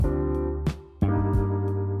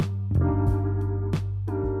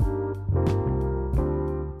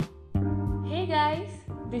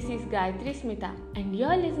Gayatri Smita, and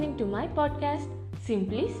you're listening to my podcast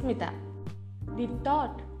Simply Smita. The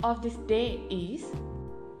thought of this day is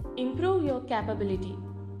improve your capability,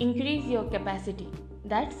 increase your capacity.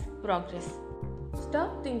 That's progress.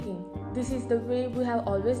 Stop thinking this is the way we have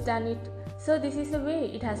always done it, so this is the way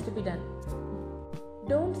it has to be done.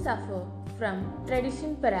 Don't suffer from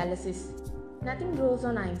tradition paralysis. Nothing grows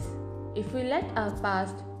on ice. If we let our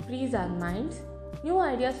past freeze our minds, new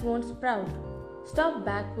ideas won't sprout. Stop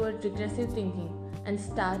backward regressive thinking and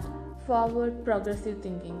start forward progressive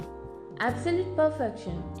thinking. Absolute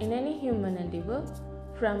perfection in any human endeavor,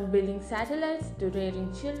 from building satellites to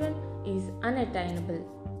rearing children, is unattainable.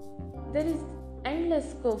 There is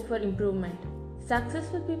endless scope for improvement.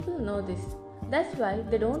 Successful people know this. That's why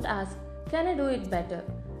they don't ask, "Can I do it better?"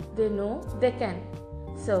 They know they can.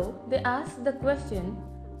 So they ask the question,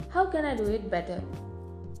 "How can I do it better?"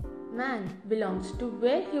 Man belongs to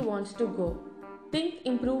where he wants to go. Think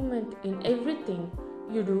improvement in everything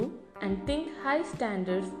you do and think high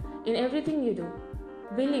standards in everything you do.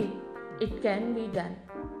 Believe it can be done.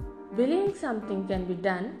 Believing something can be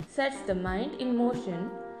done sets the mind in motion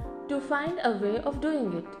to find a way of doing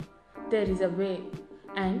it. There is a way,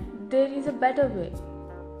 and there is a better way.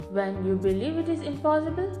 When you believe it is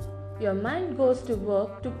impossible, your mind goes to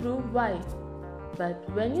work to prove why.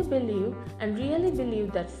 But when you believe and really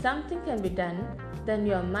believe that something can be done, then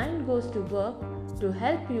your mind goes to work to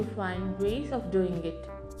help you find ways of doing it.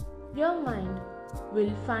 Your mind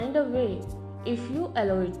will find a way if you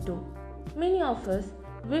allow it to. Many of us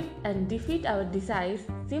whip and defeat our desires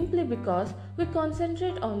simply because we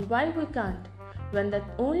concentrate on why we can't, when the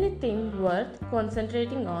only thing worth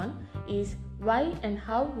concentrating on is why and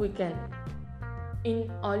how we can. In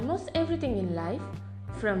almost everything in life,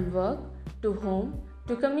 from work to home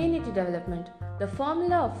to community development, the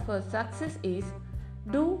formula for success is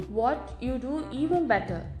do what you do even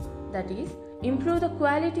better. That is, improve the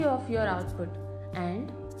quality of your output,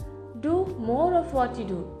 and do more of what you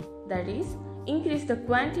do. That is, increase the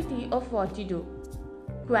quantity of what you do.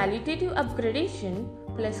 Qualitative upgradation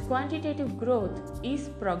plus quantitative growth is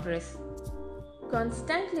progress.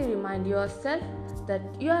 Constantly remind yourself that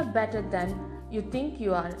you are better than you think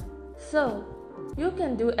you are. So, you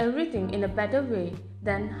can do everything in a better way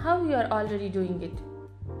than how you are already doing it.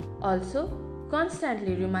 Also,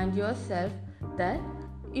 constantly remind yourself that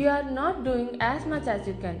you are not doing as much as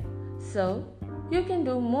you can. So, you can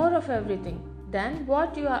do more of everything than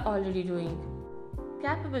what you are already doing.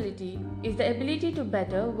 Capability is the ability to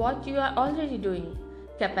better what you are already doing.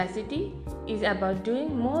 Capacity is about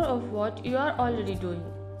doing more of what you are already doing.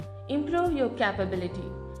 Improve your capability.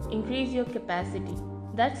 Increase your capacity.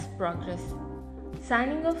 That's progress.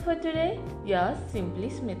 Signing off for today, yours Simply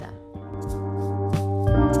Smita.